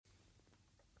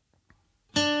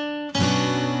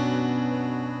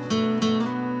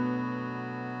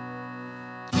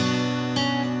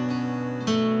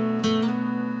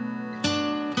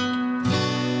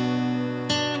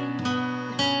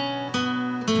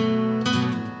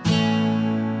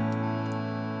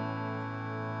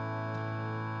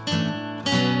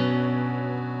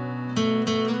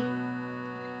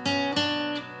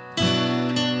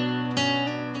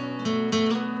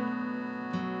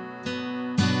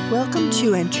Welcome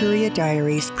to Anturia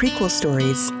Diaries, Prequel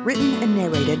Stories, written and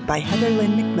narrated by Heather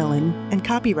Lynn McMillan, and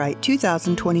copyright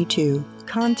 2022.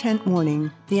 Content warning.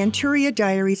 The Anturia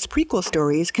Diaries prequel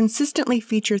stories consistently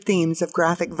feature themes of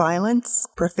graphic violence,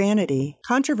 profanity,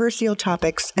 controversial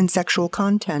topics, and sexual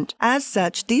content. As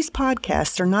such, these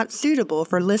podcasts are not suitable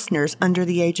for listeners under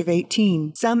the age of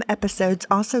 18. Some episodes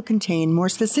also contain more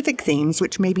specific themes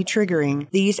which may be triggering.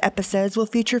 These episodes will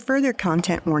feature further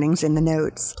content warnings in the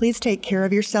notes. Please take care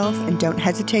of yourself and don't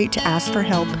hesitate to ask for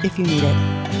help if you need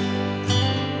it.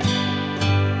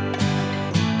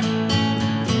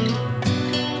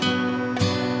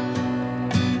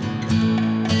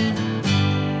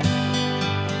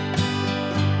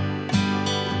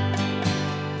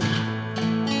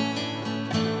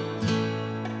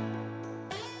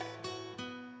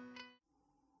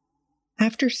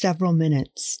 After several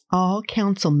minutes, all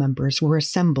council members were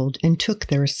assembled and took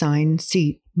their assigned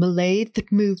seat.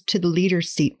 Mlaidd moved to the leader's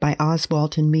seat by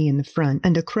Oswald and me in the front,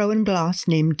 and a Crowan Gloss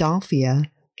named Dalphia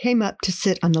came up to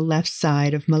sit on the left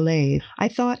side of Mlaidd. I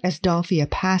thought as Dalphia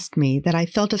passed me that I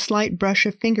felt a slight brush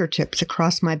of fingertips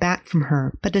across my back from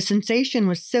her, but the sensation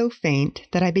was so faint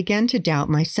that I began to doubt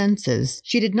my senses.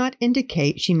 She did not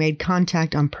indicate she made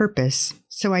contact on purpose,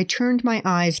 so I turned my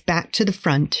eyes back to the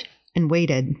front and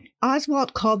waited.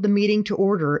 Oswald called the meeting to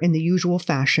order in the usual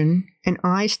fashion, and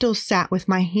I still sat with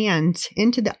my hands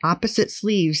into the opposite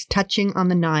sleeves touching on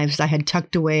the knives I had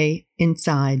tucked away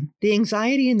inside. The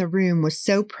anxiety in the room was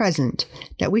so present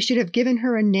that we should have given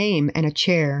her a name and a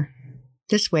chair.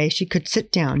 This way she could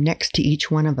sit down next to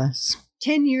each one of us.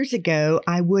 10 years ago,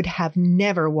 I would have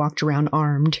never walked around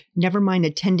armed, never mind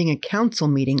attending a council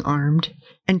meeting armed.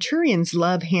 Anturians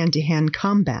love hand-to-hand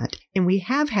combat, and we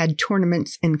have had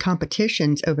tournaments and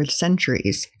competitions over the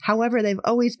centuries. However, they've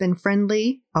always been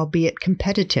friendly, albeit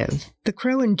competitive. The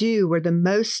Crow and Dew were the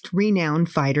most renowned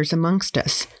fighters amongst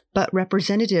us, but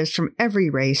representatives from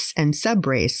every race and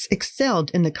sub-race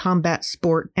excelled in the combat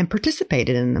sport and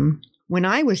participated in them. When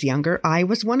I was younger, I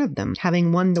was one of them,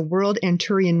 having won the World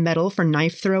Anturian Medal for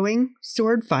knife throwing,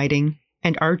 sword fighting,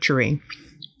 and archery.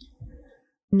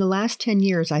 In the last 10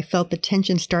 years, I felt the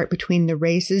tension start between the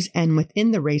races and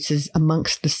within the races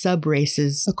amongst the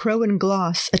sub-races. A Crowan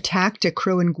Gloss attacked a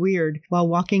Crowan Gwyard while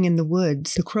walking in the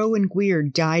woods. The Crowan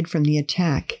Gwyard died from the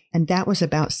attack, and that was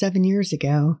about 7 years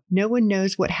ago. No one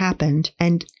knows what happened,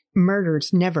 and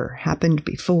murders never happened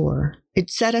before. It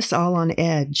set us all on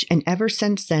edge, and ever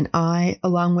since then I,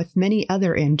 along with many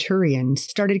other Anturians,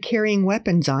 started carrying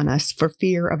weapons on us for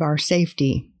fear of our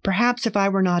safety. Perhaps if I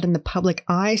were not in the public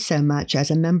eye so much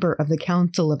as a member of the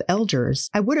Council of Elders,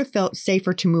 I would have felt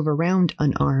safer to move around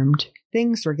unarmed.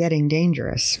 Things were getting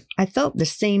dangerous. I felt the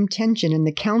same tension in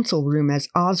the council room as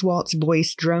Oswald's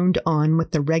voice droned on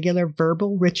with the regular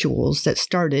verbal rituals that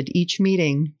started each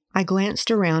meeting. I glanced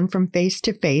around from face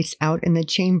to face out in the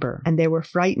chamber, and there were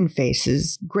frightened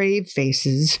faces, grave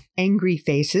faces, angry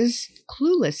faces,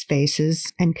 clueless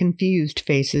faces, and confused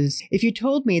faces. If you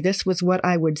told me this was what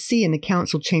I would see in the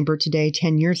council chamber today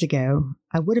 10 years ago,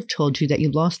 I would have told you that you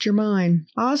lost your mind.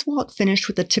 Oswald finished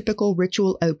with a typical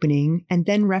ritual opening and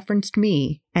then referenced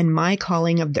me and my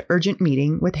calling of the urgent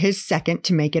meeting with his second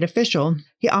to make it official.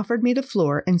 He offered me the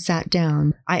floor and sat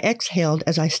down. I exhaled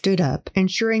as I stood up,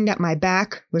 ensuring that my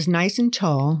back was nice and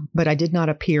tall, but I did not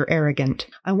appear arrogant.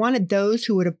 I wanted those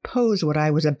who would oppose what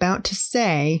I was about to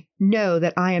say know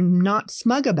that I am not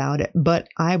smug about it, but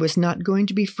I was not going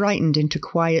to be frightened into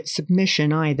quiet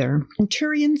submission either.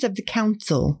 Anturians of the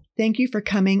Council, thank you for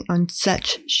coming on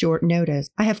such short notice.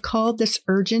 I have called this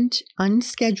urgent,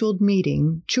 unscheduled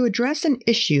meeting to address an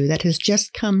issue that has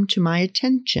just come to my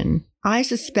attention. I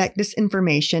suspect this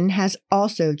information has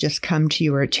also just come to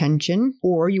your attention,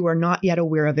 or you are not yet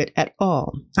aware of it at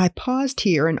all. I paused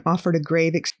here and offered a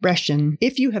grave expression.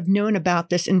 If you have known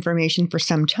about this information for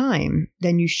some time,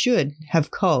 then you should have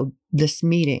called this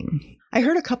meeting. I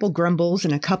heard a couple grumbles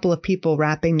and a couple of people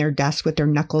rapping their desks with their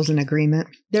knuckles in agreement.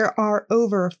 There are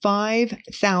over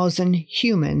 5,000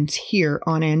 humans here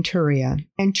on Anturia.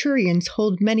 Anturians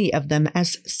hold many of them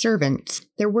as servants.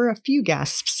 There were a few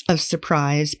gasps of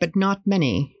surprise, but not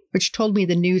many, which told me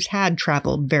the news had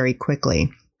traveled very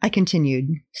quickly. I continued.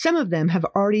 Some of them have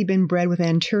already been bred with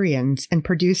Anturians and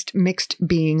produced mixed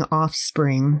being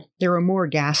offspring. There were more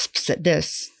gasps at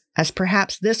this, as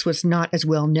perhaps this was not as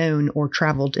well known or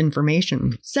traveled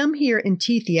information. Some here in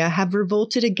Tethia have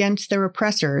revolted against their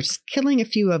oppressors, killing a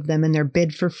few of them in their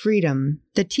bid for freedom.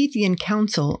 The Tethian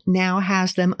Council now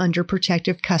has them under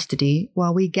protective custody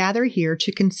while we gather here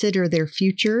to consider their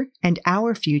future and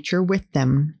our future with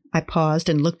them. I paused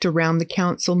and looked around the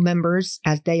council members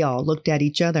as they all looked at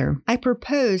each other. I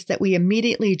propose that we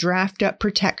immediately draft up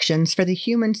protections for the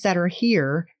humans that are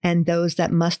here and those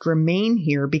that must remain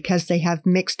here because they have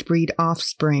mixed breed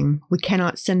offspring. We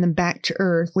cannot send them back to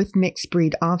Earth with mixed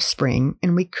breed offspring,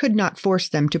 and we could not force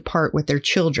them to part with their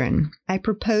children. I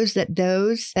propose that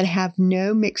those that have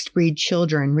no mixed breed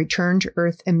children return to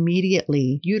Earth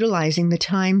immediately, utilizing the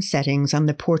time settings on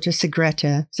the Porta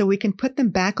Segreta, so we can put them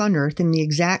back on Earth in the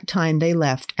exact time they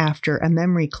left after a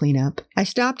memory cleanup. I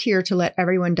stopped here to let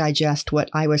everyone digest what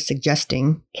I was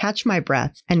suggesting, catch my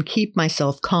breath, and keep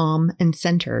myself calm and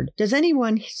centered. Does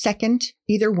anyone second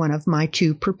either one of my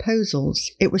two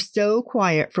proposals? It was so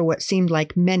quiet for what seemed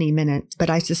like many minutes, but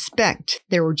I suspect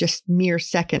there were just mere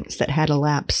seconds that had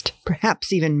elapsed,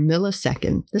 perhaps even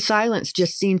milliseconds. The silence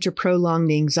just seemed to prolong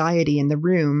the anxiety in the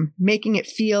room, making it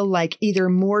feel like either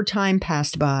more time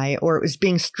passed by or it was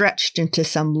being stretched into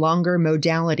some longer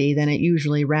modality than it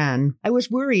usually ran. I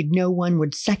was worried no one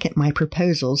would second my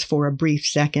proposals for a brief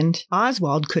second.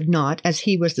 Oswald could not, as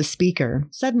he was the speaker.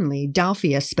 Suddenly,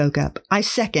 Dalphia spoke up. "I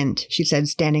second," she said,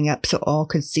 standing up so all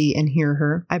could see and hear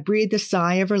her. I breathed a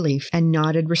sigh of relief and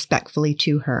nodded respectfully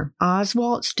to her.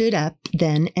 Oswald stood up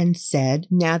then and said,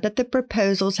 "Now that the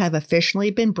proposals have officially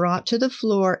been brought to the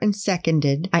floor and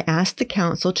seconded, I ask the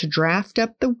council to draft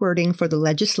up the wording for the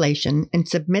legislation and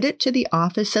submit it to the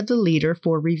office of the leader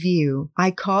for review.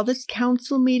 I call this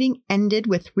council meeting ended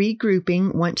with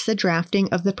regrouping once the drafting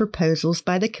of the proposals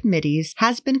by the committees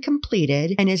has been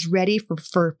completed and is ready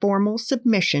for formal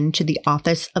submission to the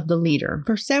office of the leader."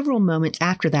 For several moments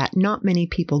after that, not many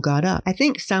people got up. I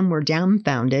think some were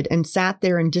dumbfounded and sat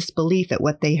there in disbelief at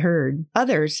what they heard.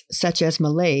 Others, such as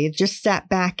Malaith, just sat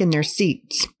back in their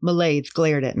seats. Malaith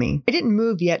glared at me. I didn't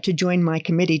move yet to join my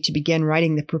committee to begin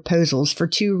writing the proposals for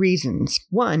two reasons.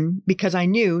 One, because I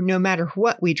knew no matter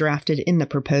what we drafted in the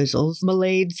proposals,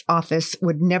 Malaith's office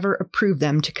would never approve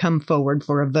them to come forward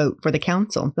for a vote for the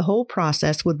council. The whole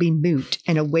process would be moot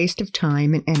and a waste of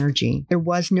time and energy. There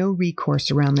was no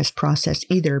recourse around this process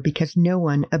either because no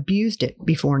one abused it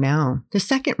before now. The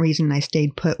second reason I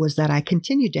stayed put was that I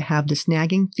continued to have this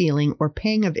nagging feeling or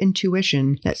pang of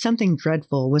intuition that something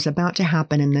dreadful was about to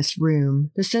happen in this room.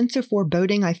 The sense of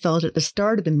foreboding I felt at the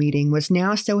start of the meeting was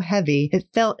now so heavy it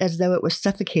felt as though it was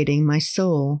suffocating my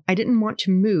soul. I didn't want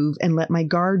to move and let my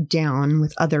guard down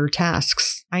with other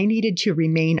tasks. I needed to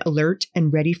remain alert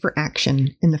and ready for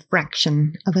action in the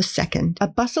fraction of a second. A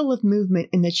bustle of movement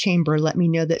in the chamber let me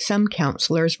know that some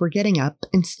counselors were getting up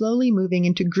and slowly moving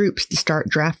into groups to start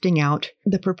drafting out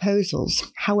the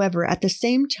proposals. However, at the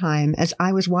same time as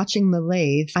I was watching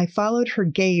Malaith, I followed her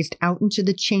gaze out into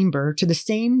the chamber to the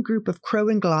same group of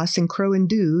Crow-and-Gloss and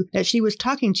Crow-and-Dew that she was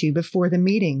talking to before the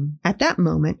meeting. At that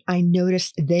moment, I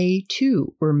noticed they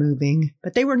too were moving,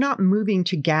 but they were not moving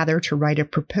to gather to write a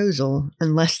proposal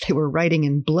unless they were writing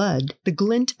in blood. The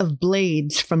glint of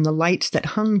blades from the lights that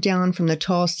hung down from the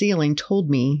tall ceiling told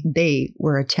me they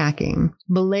were attacking.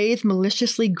 Malaith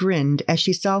maliciously grinned as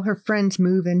she saw her friends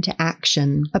move into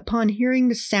action. Upon hearing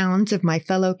the sounds of my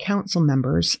fellow council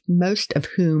members, most of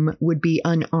whom would be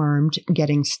unarmed,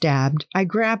 getting stabbed, I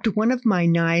grabbed one of my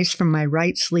knives from my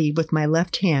right sleeve with my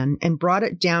left hand and brought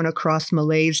it down across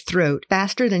Malaith's throat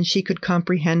faster than she could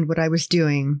comprehend what I was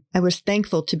doing. I was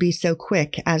thankful to be so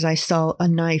quick as I saw a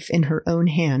knife in her own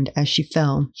hand as she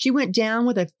fell. She went down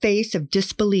with a face of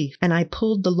disbelief, and I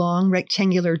pulled the long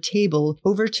rectangular table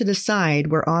over to the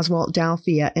side where Oswald,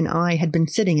 Dalphia, and I had been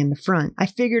sitting in the front. I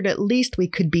figured at least we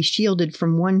could be shielded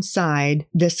from one side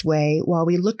this way while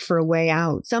we looked for a way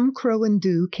out. Some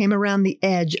Crow-and-Dew came around the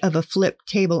edge of a flipped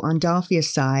table on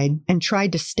Dalphia's side and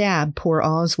tried to stab poor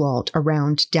Oswald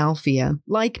around Dalphia.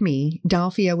 Like me,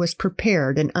 Dalphia was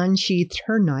prepared and unsheathed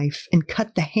her knife and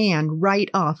cut the hand right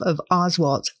off of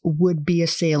Oswald's would-be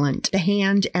assailant. The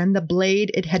hand and the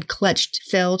blade it had clutched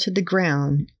fell to the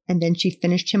ground, and then she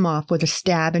finished him off with a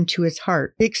stab into his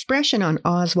heart. The expression on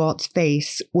Oswald's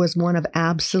face was one of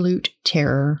absolute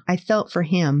terror. I felt for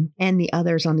him and the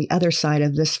others on the other side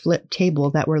of this flipped table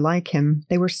that were like him.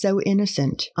 They were so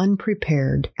innocent,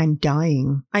 unprepared, and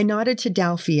dying. I nodded to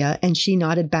Dalphia, and she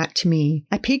nodded back to me.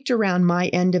 I peeked around my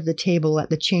end of the table at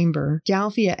the chamber.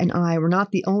 Dalphia and I were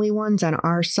not the only ones on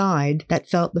our side that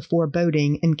felt the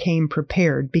foreboding and came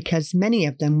prepared, because many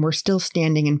of them were still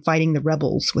standing and fighting the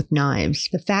rebels with knives.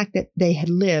 The fact fact that they had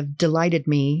lived delighted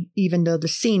me, even though the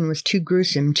scene was too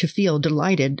gruesome to feel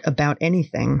delighted about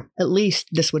anything. At least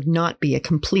this would not be a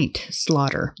complete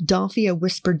slaughter. Dalphia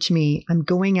whispered to me, "I'm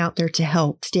going out there to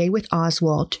help. Stay with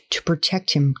Oswald to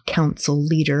protect him, council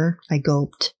leader." I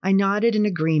gulped. I nodded in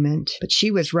agreement, but she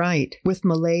was right. With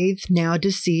Malaith now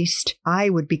deceased, I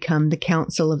would become the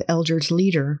Council of Elders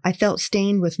leader. I felt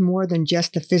stained with more than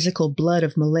just the physical blood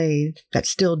of Malaith that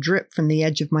still dripped from the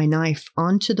edge of my knife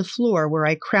onto the floor where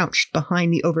I crouched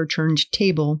behind the overturned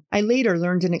table. I later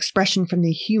learned an expression from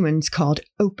the humans called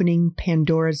opening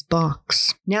Pandora's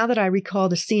box. Now that I recall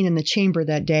the scene in the chamber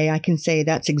that day, I can say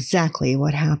that's exactly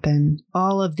what happened.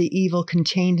 All of the evil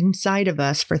contained inside of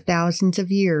us for thousands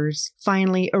of years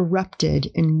finally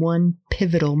erupted in one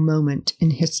pivotal moment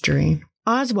in history.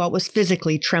 Oswald was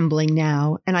physically trembling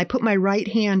now, and I put my right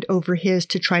hand over his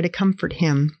to try to comfort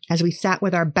him as we sat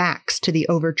with our backs to the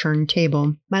overturned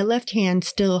table. My left hand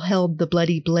still held the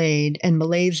bloody blade, and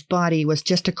Malaith's body was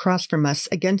just across from us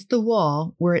against the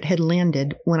wall where it had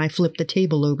landed when I flipped the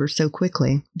table over so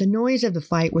quickly. The noise of the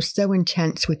fight was so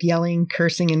intense with yelling,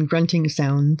 cursing, and grunting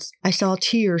sounds. I saw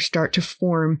tears start to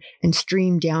form and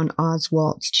stream down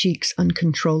Oswald's cheeks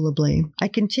uncontrollably. I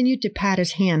continued to pat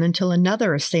his hand until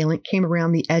another assailant came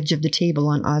around the edge of the table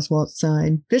on Oswald's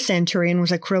side. This Anturian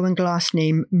was a Crow-and-Gloss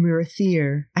named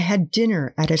Murathir. I had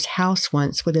dinner at his house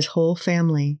once with his whole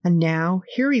family, and now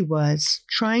here he was,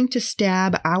 trying to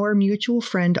stab our mutual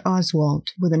friend Oswald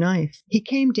with a knife. He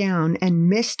came down and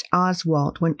missed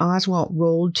Oswald when Oswald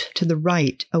rolled to the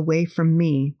right away from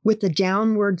me. With the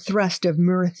downward thrust of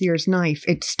Murathir's knife,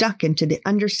 it stuck into the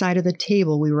underside of the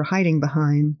table we were hiding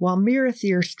behind. While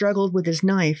Murathir struggled with his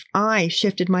knife, I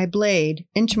shifted my blade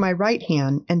into my right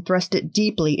hand and thrust it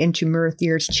deeply into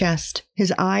Murathir's chest.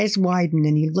 His eyes widened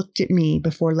and he looked at me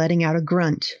before letting out a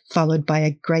grunt, followed by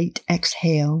a great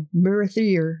exhale.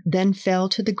 Murathir then fell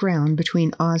to the ground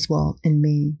between Oswald and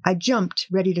me. I jumped,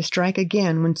 ready to strike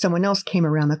again when someone else came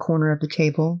around the corner of the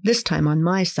table, this time on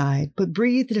my side, but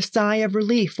breathed a sigh of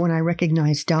relief when I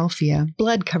recognized Dalphia.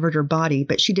 Blood covered her body,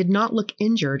 but she did not look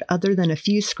injured other than a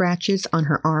few scratches on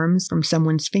her arms from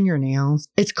someone's fingernails.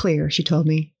 "It's clear," she told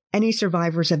me. "Any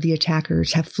survivors of the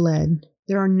attackers have fled.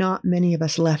 There are not many of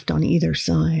us left on either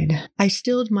side." I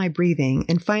stilled my breathing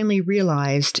and finally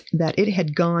realized that it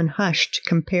had gone hushed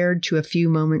compared to a few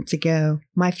moments ago.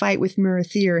 My fight with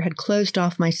Murathir had closed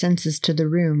off my senses to the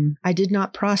room. I did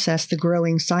not process the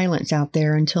growing silence out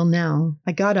there until now.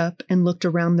 I got up and looked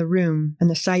around the room, and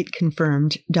the sight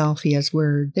confirmed Dalphia's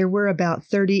word. There were about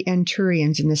 30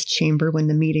 Anturians in this chamber when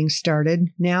the meeting started.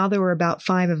 Now there were about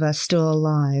 5 of us still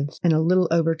alive, and a little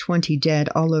over 20 dead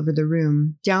all over the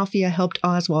room. Dalphia helped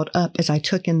Oswald up as I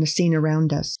took in the scene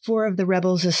around us. 4 of the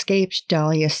rebels escaped,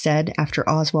 Dahlia said after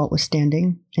Oswald was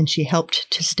standing, and she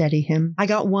helped to steady him. "I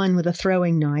got one with a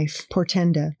throwing knife,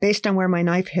 Portenda. Based on where my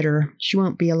knife hit her, she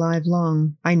won't be alive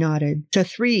long." I nodded. So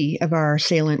 3 of our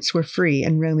assailants were free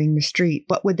and roaming the street.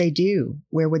 What would they do?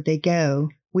 Where would they go?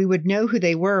 We would know who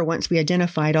they were once we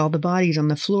identified all the bodies on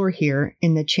the floor here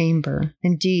in the chamber.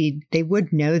 Indeed, they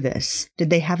would know this. Did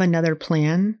they have another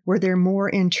plan? Were there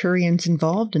more Anturians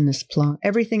involved in this plot?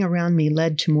 Everything around me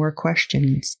led to more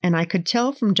questions, and I could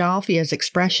tell from Dalphia's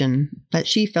expression that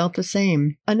she felt the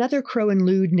same. Another Crowan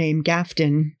Lude named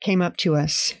Gafton came up to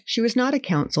us. She was not a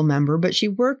council member, but she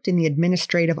worked in the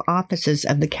administrative offices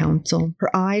of the council.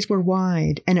 Her eyes were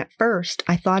wide, and at first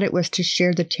I thought it was to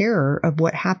share the terror of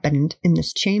what happened in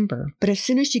this chamber. But as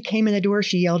soon as she came in the door,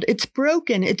 she yelled, "It's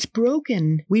broken! It's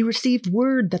broken! We received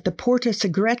word that the Porta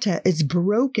Segreta is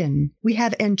broken. We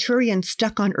have Anturians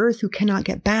stuck on Earth who cannot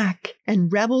get back,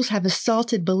 and rebels have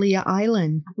assaulted Balia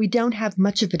Island. We don't have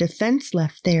much of a defense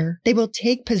left there. They will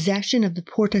take possession of the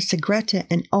Porta Segreta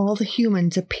and all the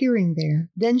humans appearing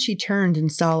there." Then she turned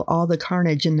and saw all the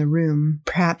carnage in the room,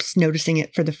 perhaps noticing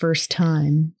it for the first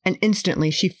time, and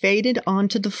instantly she faded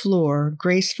onto the floor,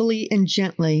 gracefully and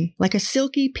gently, like a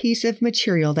silky piece of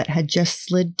material that had just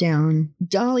slid down.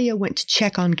 Dahlia went to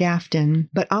check on Gafton,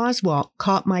 but Oswald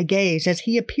caught my gaze as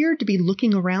he appeared to be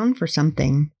looking around for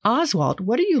something. "Oswald,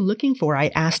 what are you looking for?" I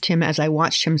asked him as I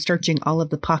watched him searching all of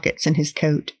the pockets in his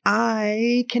coat.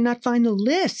 "I cannot find the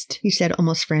list," he said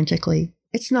almost frantically.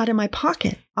 "It's not in my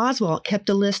pocket." Oswald kept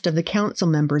a list of the council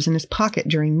members in his pocket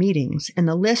during meetings, and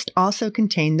the list also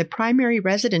contained the primary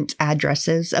residence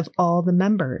addresses of all the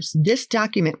members. This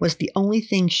document was the only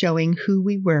thing showing who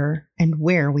we were and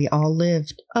where we all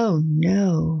lived. Oh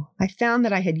no. I found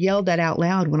that I had yelled that out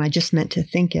loud when I just meant to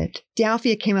think it.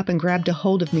 Dalphia came up and grabbed a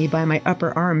hold of me by my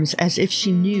upper arms as if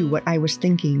she knew what I was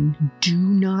thinking. "Do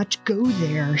not go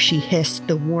there," she hissed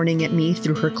the warning at me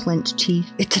through her clenched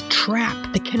teeth. "It's a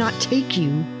trap that cannot take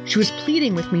you." She was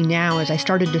pleading with with me now as I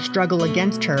started to struggle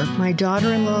against her, my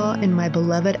daughter-in-law and my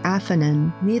beloved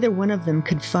Aphanan. Neither one of them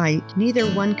could fight, neither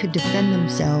one could defend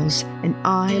themselves, and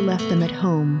I left them at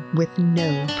home with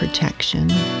no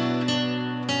protection.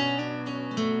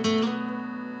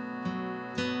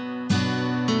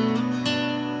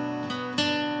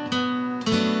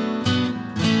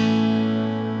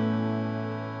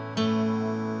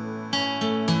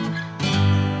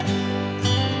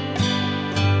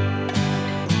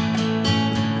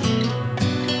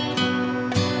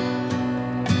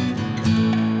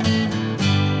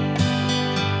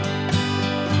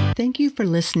 Thank you for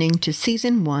listening to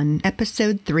Season 1,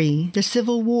 Episode 3, The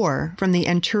Civil War, from the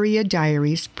Anturia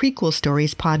Diaries Prequel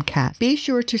Stories podcast. Be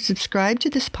sure to subscribe to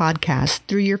this podcast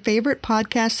through your favorite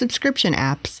podcast subscription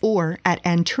apps or at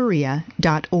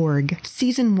anturia.org.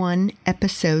 Season 1,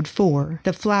 Episode 4,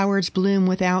 The Flowers Bloom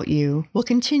Without You, will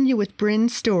continue with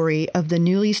Bryn's story of the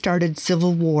newly started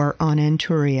civil war on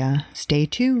Anturia. Stay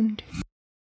tuned.